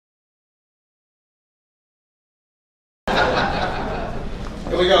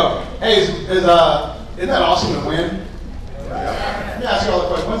we go. Hey, isn't that awesome to win? Let me ask you all a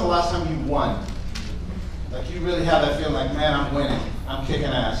question. When's the last time you won? Like you really have that feeling like, man, I'm winning. I'm kicking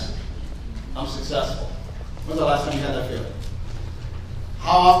ass. I'm successful. When's the last time you had that feeling?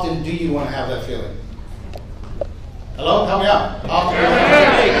 How often do you want to have that feeling? Hello? Help me out. How often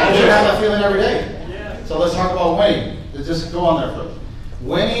do you have that feeling every day? So let's talk about winning. Let's just go on there first.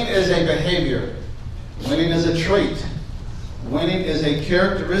 Winning is a behavior. Winning is a trait. Winning is a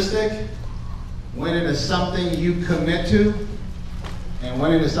characteristic. Winning is something you commit to. And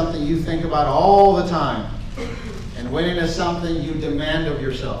winning is something you think about all the time. And winning is something you demand of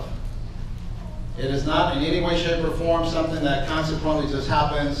yourself. It is not in any way, shape, or form something that consequently just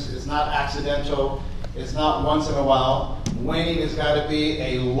happens. It's not accidental. It's not once in a while. Winning has got to be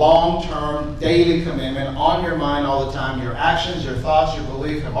a long-term, daily commitment on your mind all the time. Your actions, your thoughts, your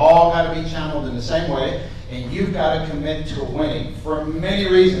beliefs have all got to be channeled in the same way. And you've got to commit to winning for many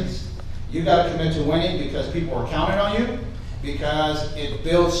reasons. You've got to commit to winning because people are counting on you, because it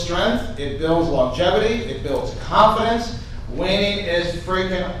builds strength, it builds longevity, it builds confidence. Winning is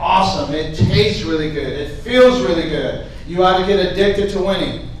freaking awesome. It tastes really good. It feels really good. You ought to get addicted to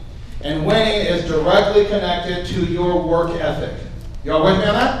winning. And winning is directly connected to your work ethic. Y'all with me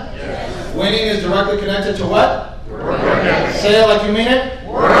on that? Yes. Winning is directly connected to what? Work ethic. Say it like you mean it.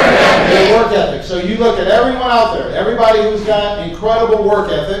 Work ethic. Your work ethic. So you look at everyone out there, everybody who's got incredible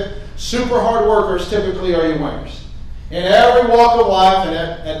work ethic, super hard workers typically are your winners. In every walk of life and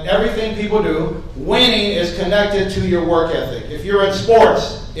at everything people do, winning is connected to your work ethic. If you're in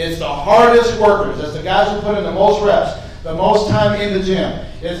sports, it's the hardest workers. It's the guys who put in the most reps, the most time in the gym.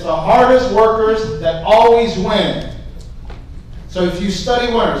 It's the hardest workers that always win. So if you study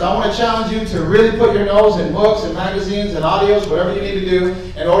winners, I want to challenge you to really put your nose in books and magazines and audios, whatever you need to do,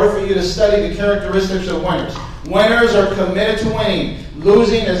 in order for you to study the characteristics of winners. Winners are committed to winning.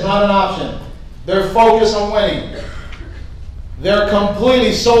 Losing is not an option. They're focused on winning. They're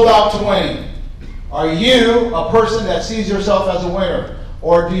completely sold out to winning. Are you a person that sees yourself as a winner?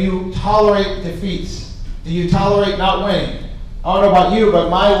 Or do you tolerate defeats? Do you tolerate not winning? I don't know about you, but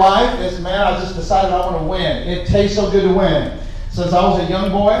my life is, man, I just decided I want to win. It tastes so good to win. Since I was a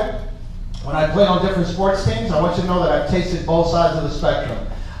young boy, when I played on different sports teams, I want you to know that I've tasted both sides of the spectrum.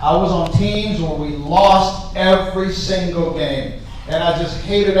 I was on teams where we lost every single game. And I just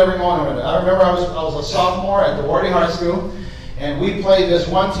hated every moment of it. I remember I was a sophomore at WFG High School. And we played this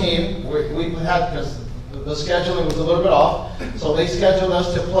one team. We had, because the scheduling was a little bit off, so they scheduled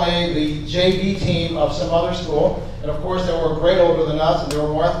us to play the JV team of some other school. And of course, they were great older than us, and they were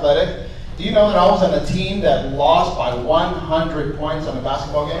more athletic. Do you know that I was on a team that lost by 100 points on a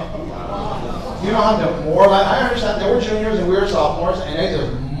basketball game? Do you know how demoralized? I understand they were juniors and we were sophomores, and they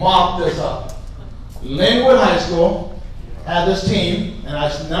just mopped us up. Linwood High School had this team, and I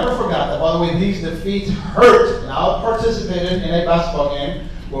never forgot that. By the way, these defeats hurt. And I participated in a basketball game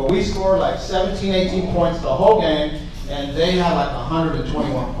where we scored like 17, 18 points the whole game, and they had like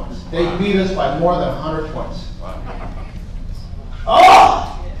 121 points. They beat us by more than 100 points. Oh!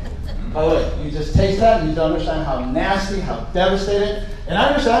 By the way, you just taste that, and you don't understand how nasty, how devastating. And I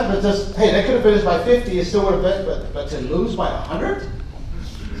understand, but just, hey, they could have finished by 50, it still would have been, but to lose by 100?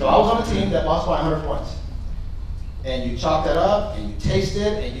 So I was on a team that lost by 100 points. And you chalk that up, and you taste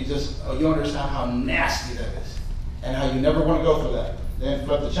it, and you understand how nasty that is, and how you never want to go through that. Then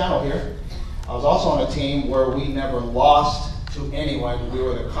flip the channel here. I was also on a team where we never lost to anyone. We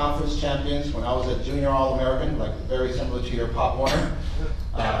were the conference champions when I was a junior All-American, like very similar to your Pop Warner.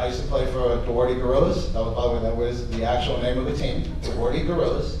 I used to play for the WFG Gorillas. That was, by the way, that was the actual name of the team, the WFG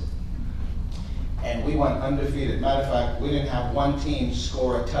Gorillas. And we went undefeated. Matter of fact, we didn't have one team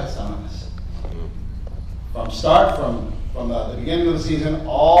score a touchdown on us. From the beginning of the season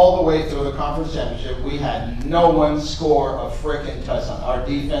all the way through the conference championship, we had no one score a freaking touchdown. Our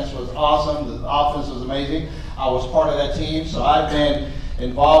defense was awesome. The offense was amazing. I was part of that team, so I've been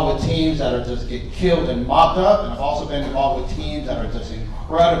involved with teams that are just get killed and mopped up, and I've also been involved with teams that are just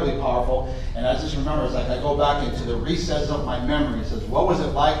incredibly powerful. And I just remember, it's like I go back into the recesses of my memory. It says, what was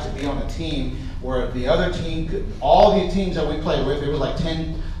it like to be on a team where the other team, all the teams that we played with, it was like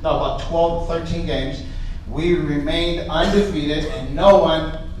about 12, 13 games. We remained undefeated, and no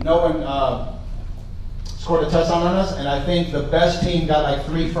one scored a touchdown on us. And I think the best team got like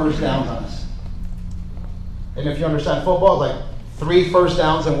 3 first downs on us. And if you understand football, it's like 3 first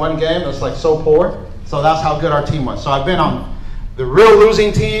downs in one game. It's like so poor. So that's how good our team was. So I've been on the real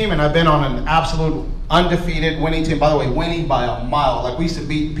losing team, and I've been on an absolute undefeated winning team. By the way, winning by a mile. Like we used to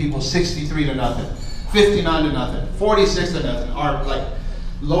beat people 63-0, 59-0, 46-0.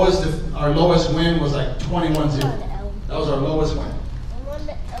 Our lowest win was like 21-0. That was our lowest win.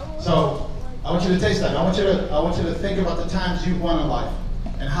 So I want you to taste that. I want you to think about the times you've won in life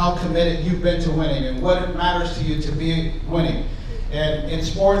and how committed you've been to winning and what it matters to you to be winning. And in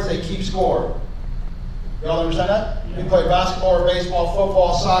sports, they keep score. Y'all understand that? You play basketball or baseball,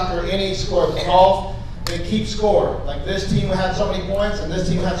 football, soccer, any sport, golf, they keep score. Like this team had so many points and this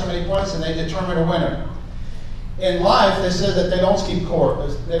team had so many points and they determine a winner. In life, they say that they don't keep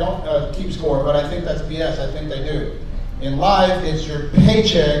score, but I think that's BS. I think they do. In life, it's your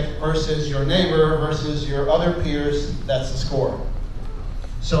paycheck versus your neighbor versus your other peers. That's the score.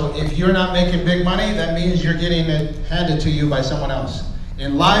 So if you're not making big money, that means you're getting it handed to you by someone else.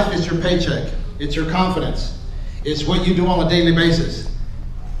 In life, it's your paycheck. It's your confidence. It's what you do on a daily basis.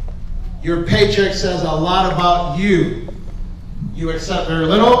 Your paycheck says a lot about you. You accept very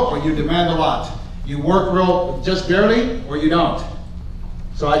little or you demand a lot. You work just barely or you don't.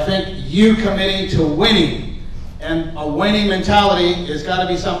 So I think you committing to winning and a winning mentality has got to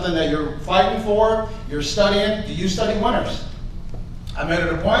be something that you're fighting for, you're studying. Do you study winners? I made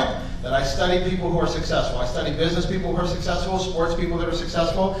it a point that I study people who are successful. I study business people who are successful, sports people that are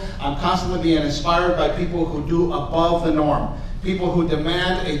successful. I'm constantly being inspired by people who do above the norm, people who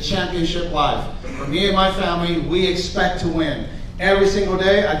demand a championship life. For me and my family, we expect to win. Every single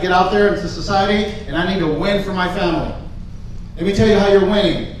day, I get out there into society, and I need to win for my family. Let me tell you how you're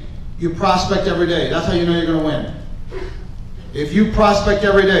winning. You prospect every day. That's how you know you're going to win. If you prospect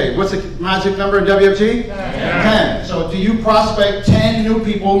every day, what's the magic number in WFG? 10. So do you prospect 10 new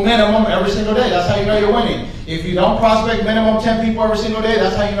people minimum every single day? That's how you know you're winning. If you don't prospect minimum 10 people every single day,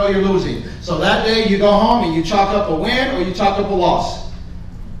 that's how you know you're losing. So that day you go home and you chalk up a win or you chalk up a loss.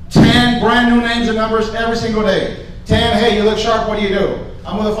 10 brand new names and numbers every single day. 10, hey, you look sharp, what do you do?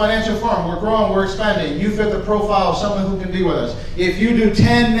 I'm with a financial firm, we're growing, we're expanding. You fit the profile of someone who can be with us. If you do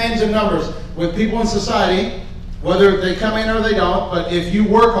 10 names and numbers with people in society, whether they come in or they don't, but if you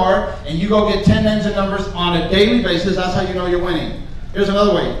work hard and you go get 10 names and numbers on a daily basis, that's how you know you're winning. Here's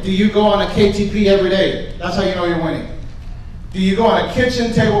another way. Do you go on a KTP every day? That's how you know you're winning. Do you go on a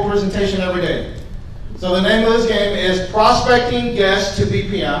kitchen table presentation every day? So the name of this game is prospecting guests to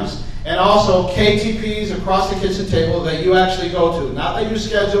BPMs and also KTPs across the kitchen table that you actually go to. Not that you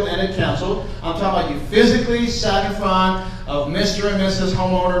schedule and it canceled. I'm talking about you physically sat in front of Mr. and Mrs.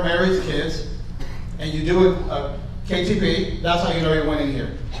 homeowner married with kids and you do a KTP. That's how you know you're winning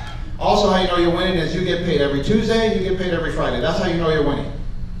here. Also how you know you're winning is you get paid every Tuesday, you get paid every Friday. That's how you know you're winning.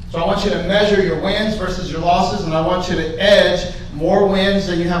 So I want you to measure your wins versus your losses, and I want you to edge more wins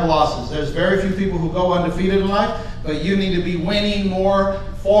than you have losses. There's very few people who go undefeated in life, but you need to be winning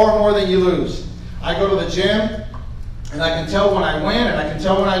far more than you lose. I go to the gym, and I can tell when I win, and I can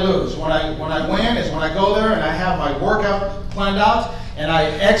tell when I lose. When I win is when I go there and I have my workout planned out, and I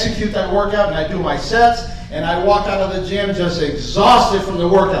execute that workout, and I do my sets, and I walk out of the gym just exhausted from the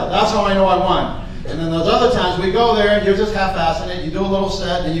workout. That's how I know I won. And then those other times we go there and you're just half-assing it, you do a little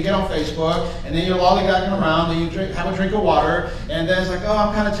set, then you get on Facebook, and then you're lollygagging around, then you have a drink of water, and then it's like, oh,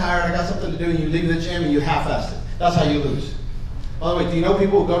 I'm kind of tired, I got something to do, and you leave the gym and you half-assed it. That's how you lose. By the way, do you know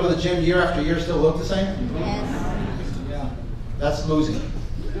people who go to the gym year after year still look the same? Yes. Yeah. That's losing.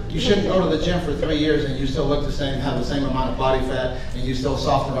 You shouldn't go to the gym for 3 years and you still look the same, have the same amount of body fat, and you still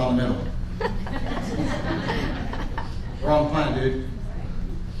soft around the middle. Wrong plan, dude.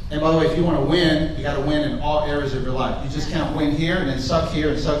 And by the way, if you want to win, you got to win in all areas of your life. You just can't win here and then suck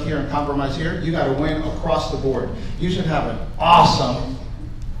here and compromise here. You got to win across the board. You should have an awesome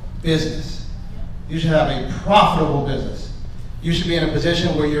business. You should have a profitable business. You should be in a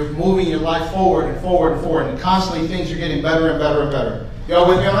position where you're moving your life forward and forward and forward, and constantly things are getting better and better and better. Y'all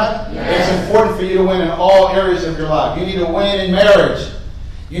with me on that? Yes. It's important for you to win in all areas of your life. You need to win in marriage.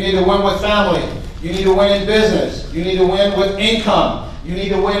 You need to win with family. You need to win in business. You need to win with income. You need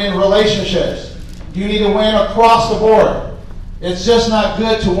to win in relationships. You need to win across the board. It's just not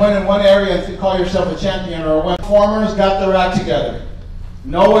good to win in one area and call yourself a champion or a winner. Performers got their act together.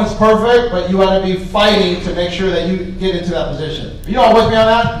 No one's perfect, but you got to be fighting to make sure that you get into that position. Are you all with me on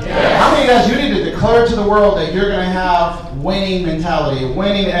that? Yes. How many of you guys, you need to declare to the world that you're going to have winning mentality, a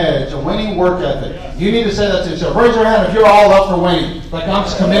winning edge, a winning work ethic. You need to say that to yourself. Raise your hand if you're all up for winning. Like, I'm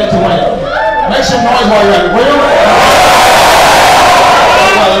just committed to winning. Make some noise while you're at it. Will you?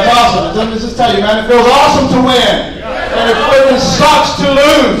 That's awesome. Let me just tell you, man, it feels awesome to win. And it freaking sucks to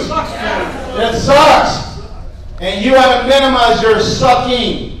lose. It sucks. And you have to minimize your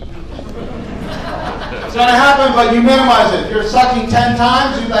sucking. It's going to happen, but you minimize it. If you're sucking 10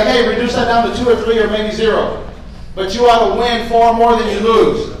 times, you're like, hey, reduce that down to 2 or 3 or maybe 0. But you ought to win far more than you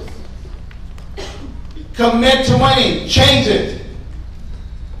lose. Commit to winning. Change it.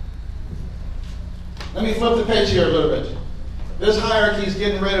 Let me flip the page here a little bit. This hierarchy is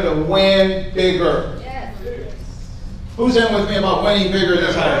getting ready to win bigger. Yes. Who's in with me about winning bigger in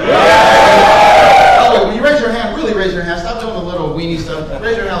this hierarchy? Yeah. By the way, when you raise your hand, really raise your hand. Stop doing the little weenie stuff.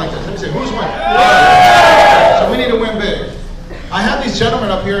 Raise your hand like this. Let me see. Who's winning? Yeah. So we need to win big. I had these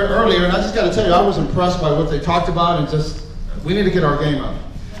gentlemen up here earlier, and I just got to tell you, I was impressed by what they talked about, and just, we need to get our game up.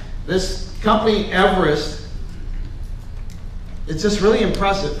 This company, Everest, it's just really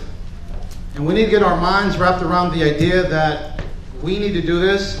impressive. And we need to get our minds wrapped around the idea that we need to do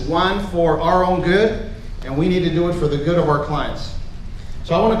this, one, for our own good, and we need to do it for the good of our clients.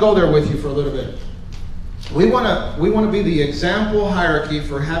 So I want to go there with you for a little bit. We want to be the example hierarchy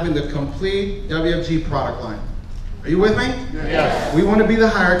for having the complete WFG product line. Are you with me? Yes. We want to be the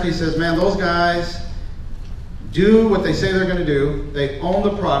hierarchy that says, man, those guys do what they say they're going to do. They own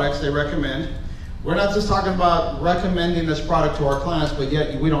the products they recommend. We're not just talking about recommending this product to our clients, but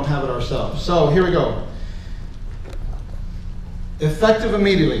yet we don't have it ourselves. So here we go. Effective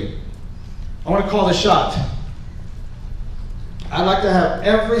immediately. I want to call the shot. I'd like to have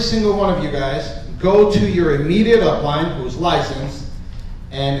every single one of you guys go to your immediate upline who's licensed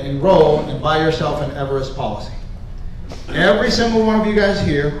and enroll and buy yourself an Everest policy. Every single one of you guys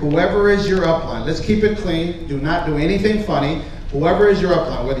here, whoever is your upline, let's keep it clean, do not do anything funny. Whoever is your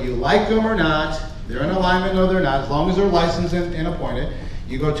upline, whether you like them or not, they're in alignment or they're not, as long as they're licensed and appointed,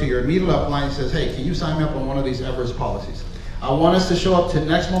 you go to your immediate upline and says, hey, can you sign me up on one of these Everest policies? I want us to show up to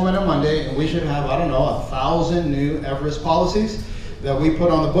next Momentum Monday, and we should have, I don't know, 1,000 new Everest policies that we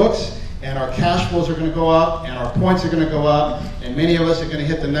put on the books, and our cash flows are going to go up, and our points are going to go up, and many of us are going to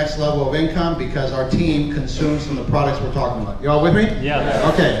hit the next level of income because our team consumes from the products we're talking about. You all with me?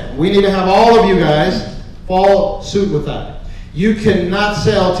 Yeah. Okay, we need to have all of you guys follow suit with that. You cannot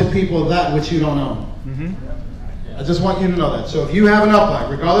sell to people that which you don't own. I just want you to know that. So if you have an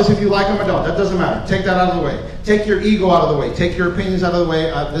upline, regardless if you like them or don't, that doesn't matter. Take that out of the way. Take your ego out of the way. Take your opinions out of the way.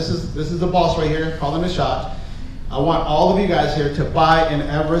 This is the boss right here, calling the shot. I want all of you guys here to buy an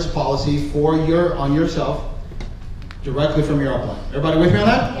Everest policy on yourself directly from your upline. Everybody with me on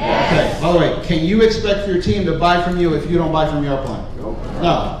that? Yes. Okay. By the way, can you expect your team to buy from you if you don't buy from your upline? Nope.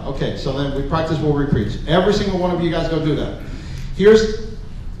 No. Okay. So then we practice what we preach. Every single one of you guys go do that.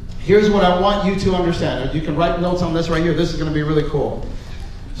 Here's what I want you to understand. You can write notes on this right here. This is going to be really cool.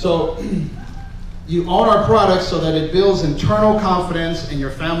 So you own our products so that it builds internal confidence and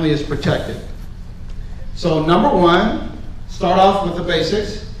your family is protected. So number one, start off with the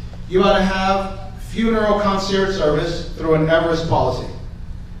basics. You ought to have funeral concierge service through an Everest policy.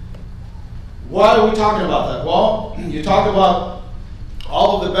 Why are we talking about that? Well, you talk about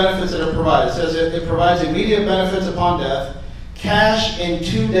all of the benefits that are provided. It says it provides immediate benefits upon death, cash in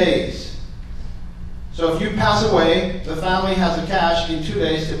 2 days. So if you pass away, the family has the cash in 2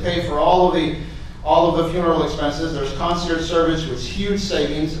 days to pay for all of the funeral expenses. There's concierge service with huge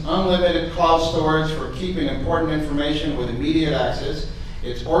savings, unlimited cloud storage for keeping important information with immediate access.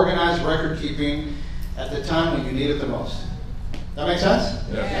 It's organized record keeping at the time when you need it the most. That make sense?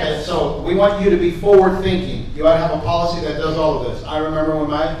 Yes. Okay, so we want you to be forward thinking. You ought to have a policy that does all of this. I remember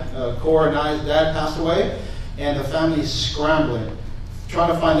when my Cora and I's dad passed away, and the family's scrambling,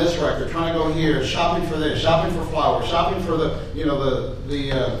 trying to find this record, trying to go here, shopping for this, shopping for flowers, shopping for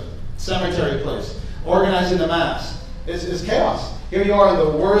the cemetery place, organizing the mass. It's chaos. Here you are in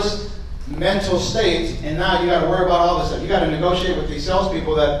the worst mental state, and now you got to worry about all this stuff. You got to negotiate with these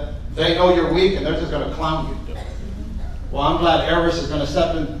salespeople that they know you're weak, and they're just going to clown you. Well, I'm glad Everest is going to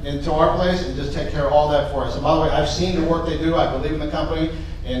step into our place and just take care of all that for us. And by the way, I've seen the work they do. I believe in the company.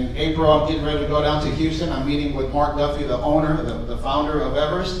 In April, I'm getting ready to go down to Houston. I'm meeting with Mark Duffy, the owner, the founder of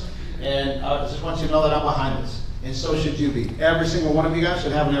Everest. And I just want you to know that I'm behind this. And so should you be. Every single one of you guys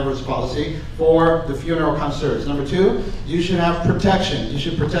should have an Everest policy for the funeral concierge. Number two, you should have protection. You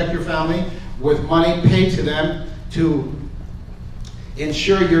should protect your family with money paid to them to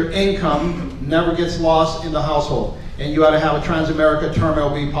ensure your income never gets lost in the household. And you ought to have a Transamerica Term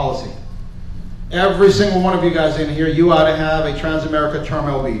LB policy. Every single one of you guys in here, you ought to have a Transamerica Term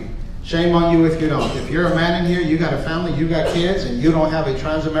LB. Shame on you if you don't. If you're a man in here, you got a family, you got kids, and you don't have a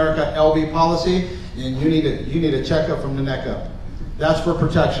Transamerica LB policy, and you need a checkup from the neck up. That's for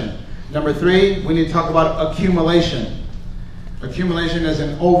protection. Number three, we need to talk about accumulation. Accumulation is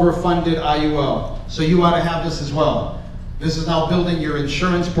an overfunded IUL. So you ought to have this as well. This is now building your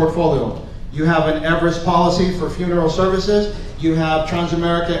insurance portfolio. You have an Everest policy for funeral services. You have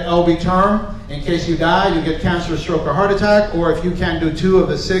Transamerica LB Term. In case you die, you get cancer, stroke, or heart attack, or if you can't do 2 of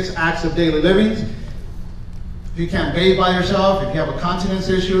the 6 acts of daily living. If you can't bathe by yourself, if you have a continence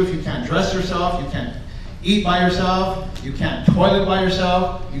issue, if you can't dress yourself, you can't eat by yourself, you can't toilet by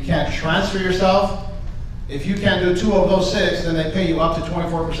yourself, you can't transfer yourself, If you can do 2 of those 6, then they pay you up to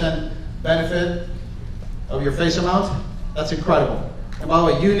 24% benefit of your face amount. That's incredible. And by the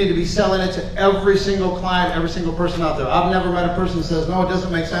way, you need to be selling it to every single client, every single person out there. I've never met a person that says, no, it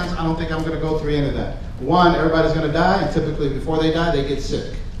doesn't make sense. I don't think I'm going to go through any of that. 1, everybody's going to die, and typically before they die, they get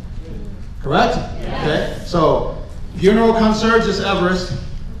sick. Correct? Yes. Okay. So, funeral concierge is Everest.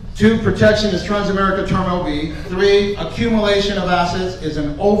 2, protection is Transamerica Term LB. 3, accumulation of assets is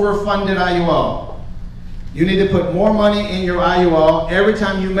an overfunded IUL. You need to put more money in your IUL. Every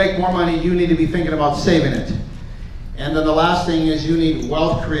time you make more money, you need to be thinking about saving it. And then the last thing is you need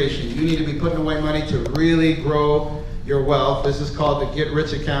wealth creation. You need to be putting away money to really grow your wealth. This is called the Get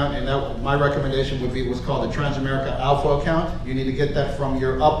Rich account, and that, my recommendation would be what's called the Transamerica Alpha account. You need to get that from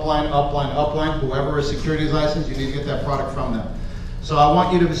your upline. Whoever is securities licensed, you need to get that product from them. So I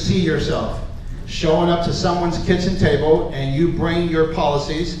want you to see yourself showing up to someone's kitchen table, and you bring your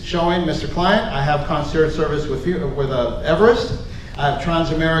policies, showing, Mr. Client, I have concierge service with Everest. I have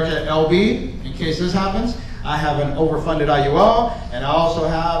Transamerica LB, in case this happens. I have an overfunded IUL, and I also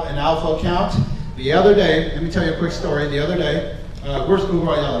have an Alpha account. The other day, let me tell you a quick story. The other day, where's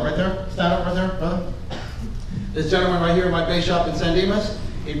Uber Ayala? Right there? Stand up right there, brother. This gentleman right here in my base shop in San Dimas,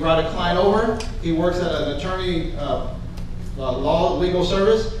 he brought a client over. He works at an attorney legal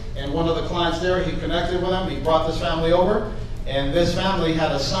service, and one of the clients there, he connected with him. He brought this family over, and this family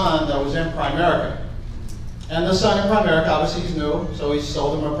had a son that was in Primerica. And the son in Primerica, obviously he's new, so he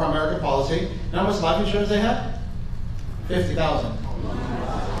sold him a Primerica policy. You know how much life insurance they had?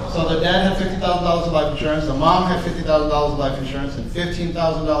 $50,000. So the dad had $50,000 of life insurance, the mom had $50,000 of life insurance, and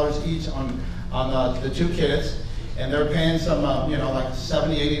 $15,000 each on the 2 kids. And they're paying some, like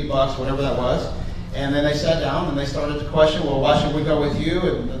 70, 80 bucks, whatever that was. And then they sat down and they started to question, well, why should we go with you?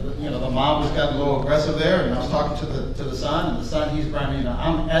 And the mom was getting a little aggressive there, and I was talking to the son, and the son, he's brand new.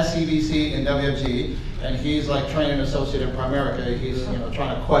 I'm SCBC in WFG, and he's like training associate in Primerica. He's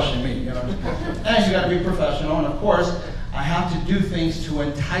trying to question me. And you got to be professional, and of course, I have to do things to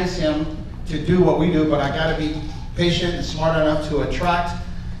entice him to do what we do, but I got to be patient and smart enough to attract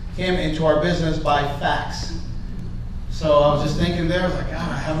him into our business by facts. So I was just thinking there, I was like, God,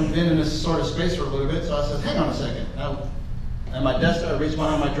 I haven't been in this sort of space for a little bit. So I said, hang on a second. At my desk, I reached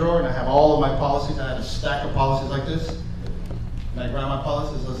behind my drawer, and I have all of my policies. I had a stack of policies like this. And I grabbed my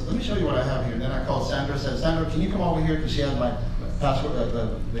policies. I said, let me show you what I have here. And then I called Sandra. I said, Sandra, can you come over here? Because she has my password,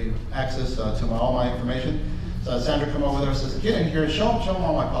 the access to all my information. So Sandra come over there and says, get in here and show them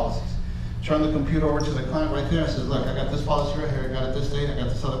all my policies. Turn the computer over to the client right there. I says, look, I got this policy right here. I got it this date. I got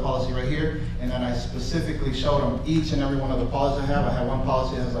this other policy right here. And then I specifically showed them each and every one of the policies I have. I have one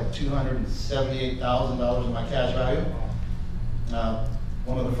policy that has like $278,000 in my cash value.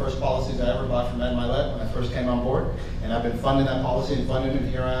 One of the first policies I ever bought from Ed Milet when I first came on board. And I've been funding that policy and funding it.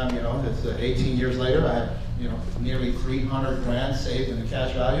 Here I am, it's 18 years later. I have, nearly 300 grand saved in the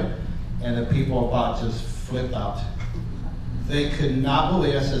cash value. And the people bought just flipped out. They could not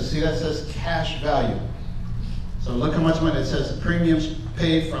believe. I said, see, that says cash value. So look how much money it says. Premiums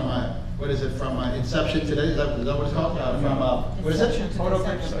paid from from inception today. Is that what it's called? What is it?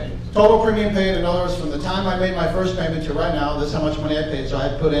 Total premium paid. In other words, from the time I made my first payment to right now, this is how much money I paid. So I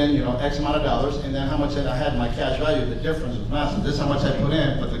had put in, X amount of dollars, and then how much I had in my cash value. The difference was massive. This is how much I put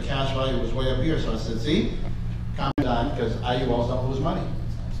in, but the cash value was way up here. So I said, see, calm down, because IULs don't lose money.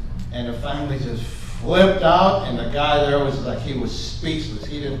 And the family just flipped out, and the guy there was like, he was speechless.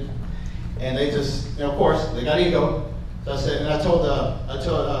 He didn't, and they just, of course, they got ego. So I said, and I told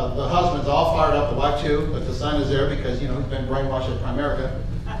the husband's all fired up, the wife too, but the son is there because he's been brainwashed at Primerica.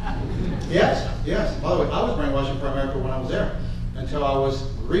 Yes. By the way, I was brainwashed at Primerica when I was there until I was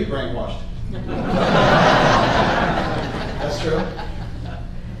re-brainwashed. That's true.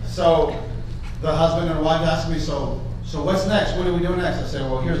 So the husband and wife asked me, so what's next? What do we do next? I said,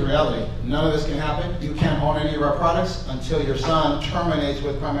 well, here's the reality. None of this can happen. You can't own any of our products until your son terminates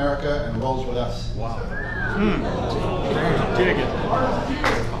with Primerica and rolls with us. Wow. Dig it.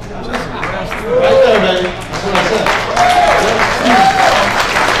 Right there, baby. That's what I said.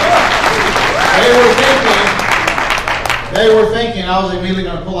 They were thinking I was immediately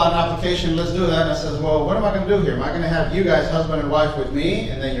going to pull out an application, let's do that. And I said, well, what am I going to do here? Am I going to have you guys, husband and wife, with me,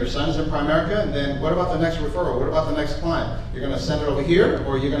 and then your son's in Primerica, and then what about the next referral? What about the next client? You're going to send it over here,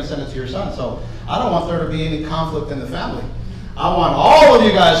 or you're going to send it to your son? So I don't want there to be any conflict in the family. I want all of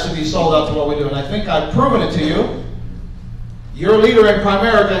you guys to be sold out to what we do, and I think I've proven it to you. Your leader in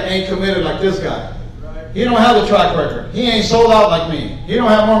Primerica ain't committed like this guy. He don't have the track record. He ain't sold out like me. He don't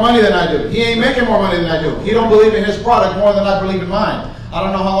have more money than I do. He ain't making more money than I do. He don't believe in his product more than I believe in mine. I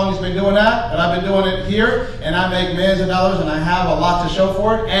don't know how long he's been doing that, but I've been doing it here, and I make millions of dollars, and I have a lot to show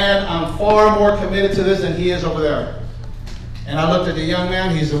for it, and I'm far more committed to this than he is over there. And I looked at the young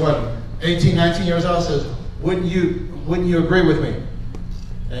man, he's what, 18, 19 years old, says, wouldn't you agree with me?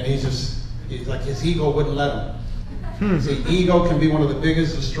 And he's like, his ego wouldn't let him. See, ego can be one of the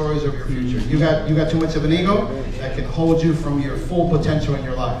biggest destroyers of your future. You got too much of an ego that can hold you from your full potential in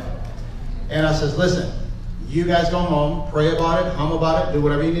your life. And I says, listen, you guys go home, pray about it, hum about it, do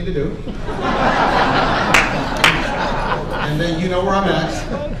whatever you need to do. And then you know where I'm at.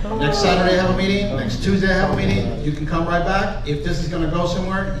 Next Saturday I have a meeting, next Tuesday I have a meeting, you can come right back. If this is going to go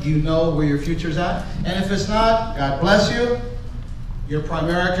somewhere, you know where your future's at. And if it's not, God bless you. Your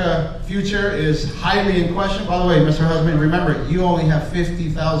Primerica future is highly in question. By the way, Mr. Husband, remember, you only have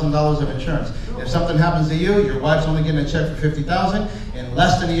 $50,000 of insurance. If something happens to you, your wife's only getting a check for $50,000. In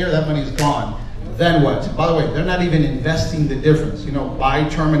less than a year, that money's gone. Then what? By the way, they're not even investing the difference. You know, buy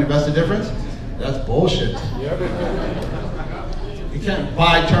term and invest the difference? That's bullshit. You can't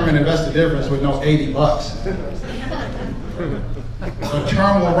buy term and invest the difference with no 80 bucks. The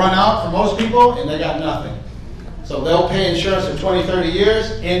term will run out for most people, and they got nothing. So they'll pay insurance for 20, 30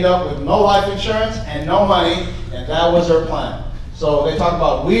 years, end up with no life insurance and no money, and that was their plan. So they talk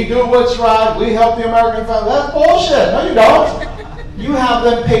about, we do what's right, we help the American family. That's bullshit. No, you don't. You have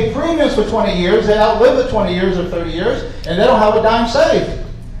them pay premiums for 20 years, they outlive the 20 years or 30 years, and they don't have a dime saved.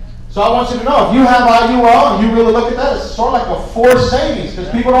 So I want you to know, if you have IUL and you really look at that, it's sort of like a forced savings, because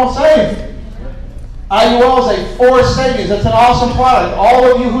people don't save. IUL is a forced savings. It's an awesome product. All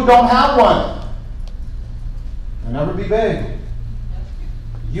of you who don't have one, never be big.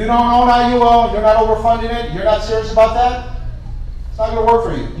 You don't own IUL, you're not overfunding it, you're not serious about that, it's not going to work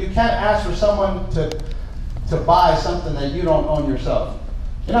for you. You can't ask for someone to buy something that you don't own yourself.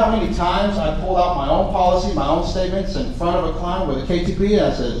 You know how many times I pulled out my own policy, my own statements in front of a client with a KTP, and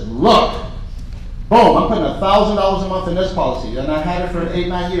I said, look, boom, I'm putting $1,000 a month in this policy, and I had it for 8,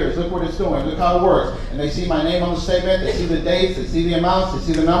 9 years. Look what it's doing, look how it works. And they see my name on the statement, they see the dates, they see the amounts,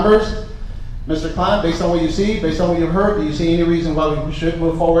 they see the numbers. Mr. Client, based on what you see, based on what you've heard, do you see any reason why we should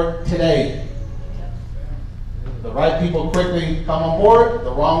move forward today? The right people quickly come on board.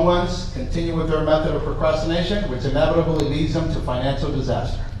 The wrong ones continue with their method of procrastination, which inevitably leads them to financial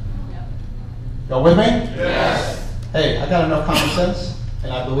disaster. Y'all with me? Yes. Hey, I got enough common sense,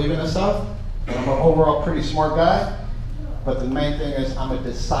 and I believe in this stuff, and I'm an overall pretty smart guy, but the main thing is I'm a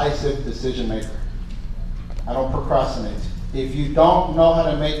decisive decision maker. I don't procrastinate. If you don't know how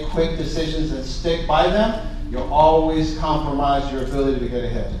to make quick decisions and stick by them, you'll always compromise your ability to get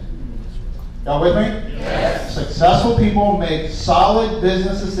ahead. Y'all with me? Yes. Successful people make solid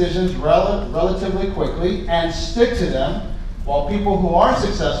business decisions relatively quickly and stick to them, while people who aren't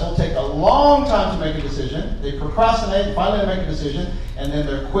successful take a long time to make a decision. They procrastinate, finally they make a decision, and then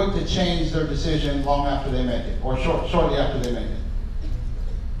they're quick to change their decision long after they make it, or shortly after they make it.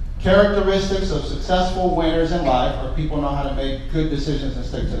 Characteristics of successful winners in life are people know how to make good decisions and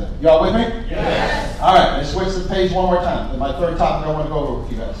stick to them. Y'all with me? Yes. All right, let's switch the page one more time. My third topic I want to go over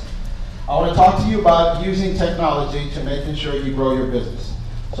with you guys. I want to talk to you about using technology to making sure you grow your business.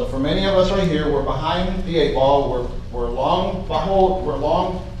 So for many of us right here, we're behind the 8 ball. We're long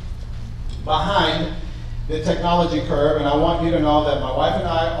behind the technology curve, and I want you to know that my wife and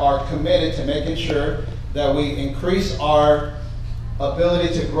I are committed to making sure that we increase our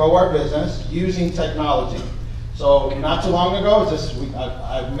ability to grow our business using technology. So not too long ago,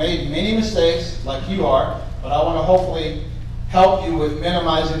 I've made many mistakes like you are, but I want to hopefully help you with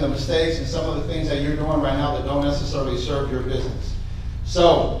minimizing the mistakes and some of the things that you're doing right now that don't necessarily serve your business.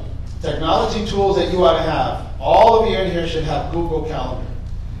 So technology tools that you ought to have. All of you in here should have Google Calendar.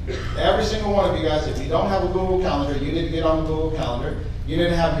 Every single one of you guys, if you don't have a Google Calendar, you need to get on the Google Calendar. You need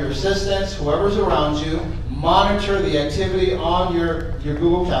to have your assistants, whoever's around you, monitor the activity on your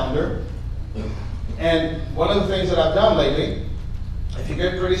Google Calendar. And one of the things that I've done lately, if you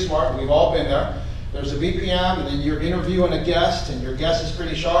get pretty smart, we've all been there, there's a BPM and then you're interviewing a guest and your guest is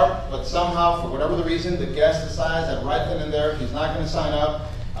pretty sharp, but somehow, for whatever the reason, the guest decides that right then and there, he's not going to sign up.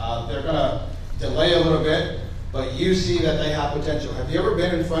 They're going to delay a little bit, but you see that they have potential. Have you ever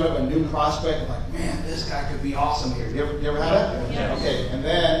been in front of a new prospect and like, man, this guy could be awesome here? You ever had that? Yeah. Okay, and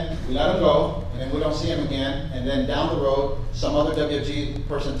then we let him go, and then we don't see him again, and then down the road, some other WFG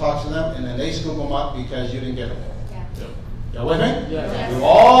person talks to them, and then they scoop them up because you didn't get them. Y'all with me? Yes. We're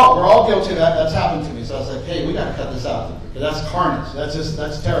all guilty of that. That's happened to me. So I was like, hey, we got to cut this out. That's carnage.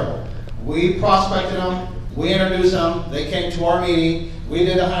 That's terrible. We prospected them. We introduced them. They came to our meeting. We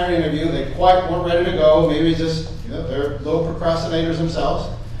did a hiring interview. They quite weren't ready to go. Maybe just, they're little procrastinators themselves.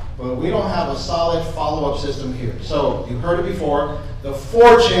 But we don't have a solid follow-up system here. So you've heard it before. The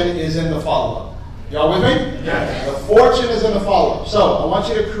fortune is in the follow-up. Y'all with me? Yes. The fortune is in the follow-up. So I want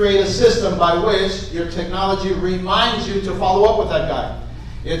you to create a system by which your technology reminds you to follow up with that guy.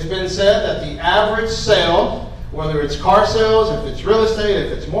 It's been said that the average sale, whether it's car sales, if it's real estate,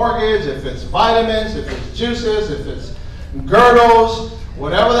 if it's mortgage, if it's vitamins, if it's juices, if it's girdles,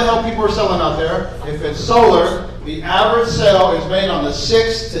 whatever the hell people are selling out there, if it's solar, the average sale is made on the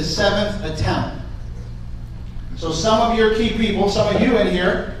 6th to 7th attempt. So some of your key people, some of you in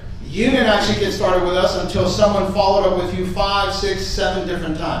here, you didn't actually get started with us until someone followed up with you 5, 6, 7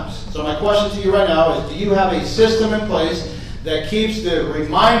 different times. So my question to you right now is, do you have a system in place that keeps the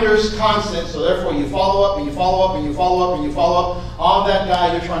reminders constant, so therefore you follow up and you follow up and you follow up and you follow up on that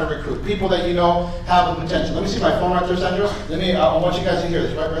guy you're trying to recruit, people that you know have the potential. Let me see my phone right there, Sandra. I want you guys to hear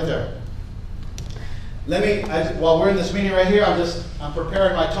this right there. While we're in this meeting right here, I'm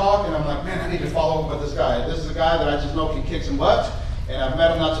preparing my talk, and I'm like, man, I need to follow up with this guy. This is a guy that I just know can kick some butt, and I've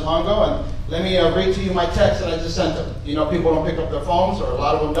met him not too long ago, and let me read to you my text that I just sent him. You know, people don't pick up their phones, or a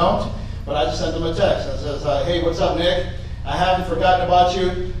lot of them don't, but I just sent them a text that says, hey, what's up, Nick? I haven't forgotten about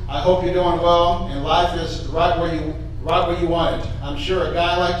you. I hope you're doing well, and life is right where you want it. I'm sure a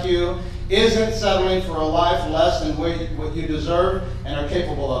guy like you isn't settling for a life less than what you deserve and are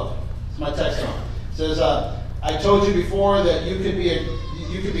capable of. It's my text on. It says, I told you before that you could be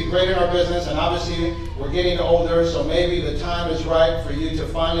great in our business, and obviously we're getting older, so maybe the time is right for you to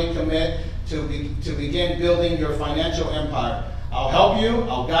finally commit to begin building your financial empire. I'll help you,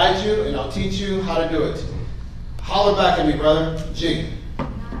 I'll guide you, and I'll teach you how to do it. Holler back at me, brother. G. I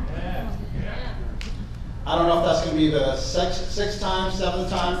don't know if that's going to be the 6th time, 7th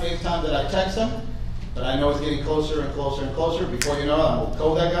time, 8th time that I text him, but I know it's getting closer and closer and closer. Before you know it, I'm going to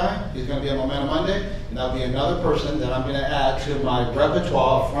code that guy. He's going to be a Momentum Monday, and that'll be another person that I'm going to add to my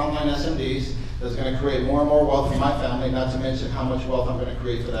repertoire of frontline SMDs that's going to create more and more wealth for my family, not to mention how much wealth I'm going to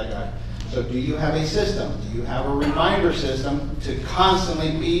create for that guy. So do you have a system? Do you have a reminder system to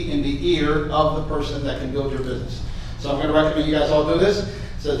constantly be in the ear of the person that can build your business? So I'm going to recommend you guys all do this. It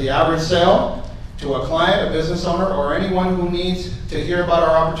says the average sale to a client, a business owner, or anyone who needs to hear about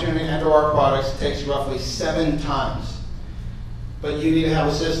our opportunity and or our products takes roughly 7 times. But you need to have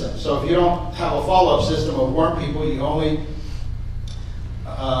a system. So if you don't have a follow-up system of warm people, you only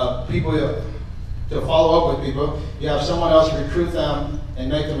to follow up with people, you have someone else recruit them and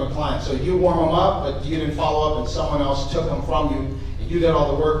make them a client. So you warm them up, but you didn't follow up, and someone else took them from you, and you did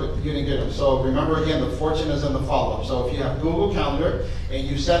all the work, but you didn't get them. So remember again, the fortune is in the follow-up. So if you have Google Calendar and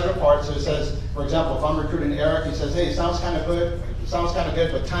you set it apart, so it says, for example, if I'm recruiting Eric, he says, hey, it sounds kind of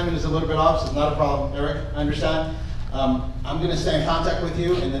good, but timing is a little bit off, so it's not a problem. Eric, I understand. I'm going to stay in contact with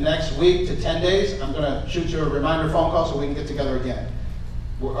you in the next week to 10 days. I'm going to shoot you a reminder phone call so we can get together again.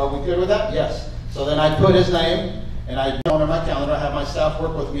 Are we good with that? Yes. So then I put his name, and I put it on my calendar. I have my staff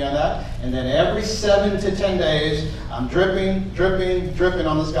work with me on that. And then every 7 to 10 days, I'm dripping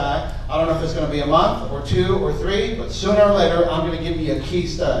on this guy. I don't know if it's going to be a month or 2 or 3, but sooner or later, I'm going to give you a key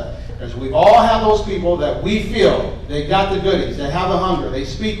stud. Because we all have those people that we feel they got the goodies, they have the hunger, they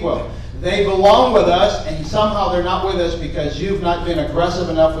speak well, they belong with us, and somehow they're not with us because you've not been aggressive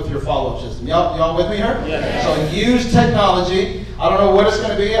enough with your follow-up system. Y'all with me here? Yeah. So use technology. I don't know what it's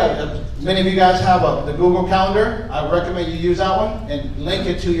going to be. Many of you guys have the Google Calendar. I recommend you use that one and link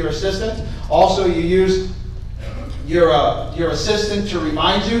it to your assistant. Also, you use your assistant to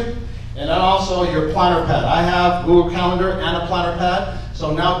remind you, and then also your planner pad. I have Google Calendar and a planner pad.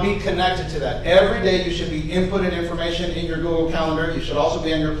 So now be connected to that. Every day you should be inputting information in your Google Calendar. You should also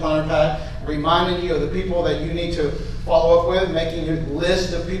be on your planner pad, reminding you of the people that you need to follow up with, making your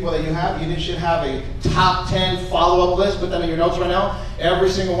list of people that you have. You should have a top 10 follow-up list. Put that in your notes right now.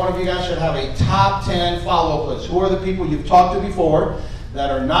 Every single one of you guys should have a top 10 follow-up list. Who are the people you've talked to before that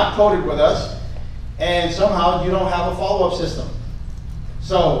are not coded with us, and somehow you don't have a follow-up system?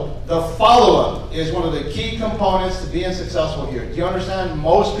 So the follow-up is one of the key components to being successful here. Do you understand?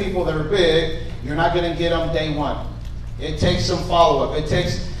 Most people that are big, you're not going to get them day one. It takes some follow-up. It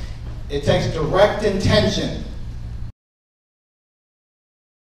takes direct intention